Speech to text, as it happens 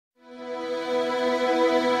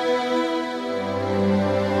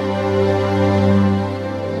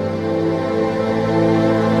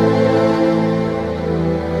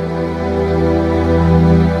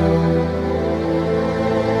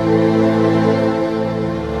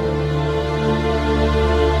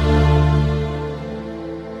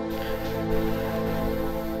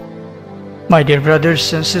My dear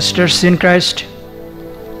brothers and sisters in Christ,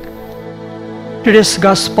 today's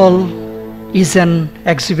gospel is an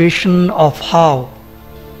exhibition of how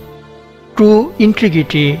true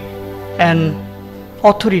integrity and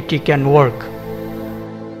authority can work.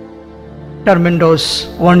 Tremendous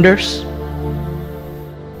wonders,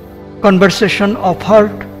 conversation of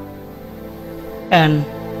heart, and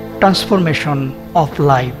transformation of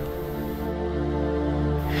life.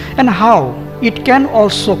 And how it can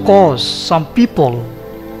also cause some people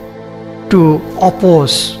to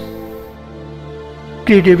oppose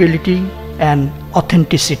credibility and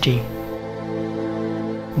authenticity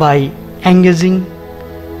by engaging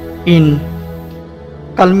in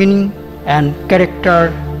calumny and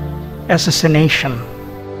character assassination.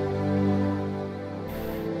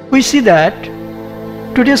 We see that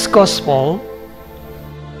today's gospel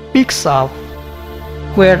picks up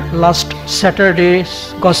where last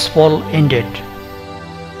Saturday's gospel ended.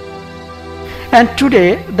 And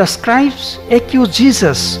today the scribes accuse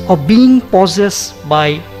Jesus of being possessed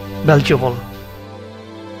by Beelzebul.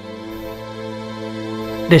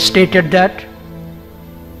 They stated that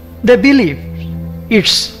they believe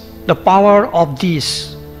it's the power of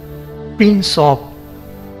this prince of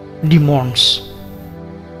demons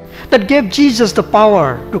that gave Jesus the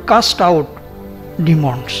power to cast out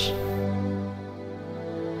demons.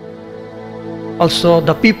 Also,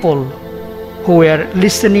 the people who were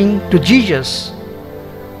listening to Jesus,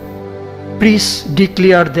 priests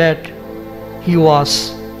declared that he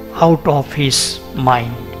was out of his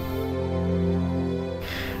mind.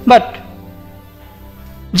 But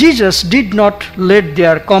Jesus did not let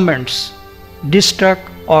their comments distract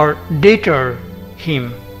or deter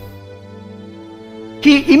him.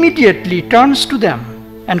 He immediately turns to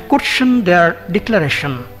them and questions their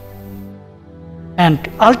declaration.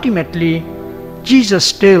 And ultimately,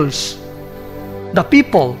 Jesus tells the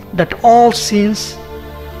people that all sins,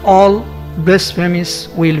 all blasphemies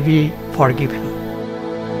will be forgiven.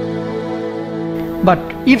 But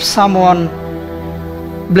if someone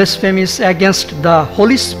blasphemies against the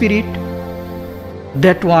Holy Spirit,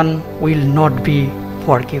 that one will not be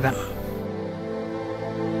forgiven.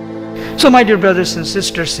 So, my dear brothers and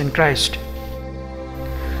sisters in Christ,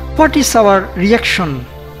 what is our reaction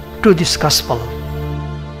to this gospel?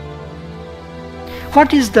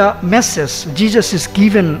 What is the message Jesus is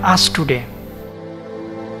giving us today?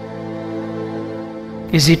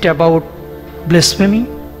 Is it about blasphemy?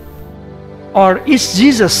 Or is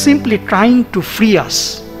Jesus simply trying to free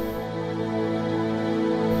us?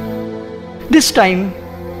 This time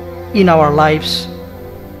in our lives,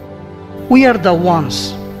 we are the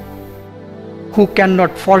ones who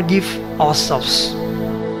cannot forgive ourselves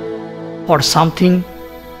for something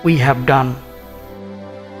we have done.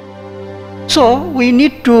 So we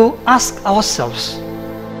need to ask ourselves,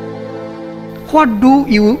 what do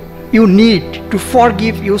you need to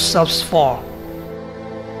forgive yourselves for?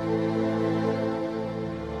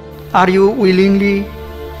 Are you willingly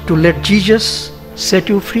to let Jesus set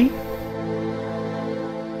you free?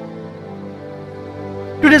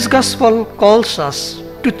 Today's gospel calls us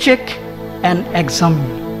to check and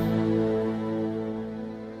examine.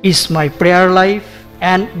 Is my prayer life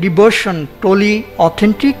and devotion truly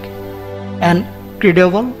authentic and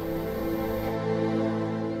credible?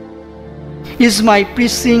 Is my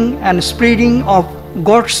preaching and spreading of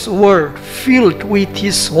God's word filled with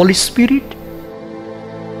His Holy Spirit?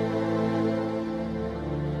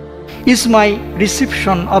 Is my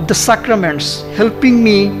reception of the sacraments helping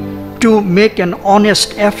me to make an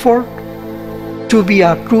honest effort to be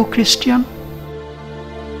a true Christian?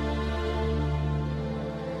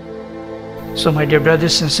 So, my dear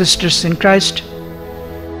brothers and sisters in Christ,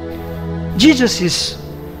 Jesus is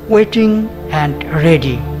waiting and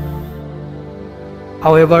ready.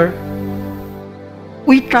 However,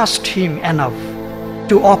 we trust Him enough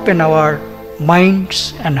to open our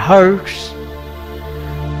minds and hearts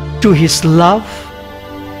to His love,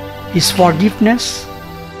 His forgiveness,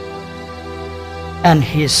 and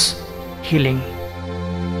His healing.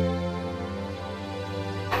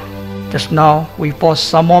 Just now we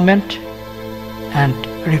pause a moment and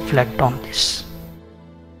reflect on this.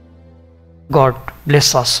 God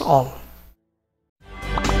bless us all.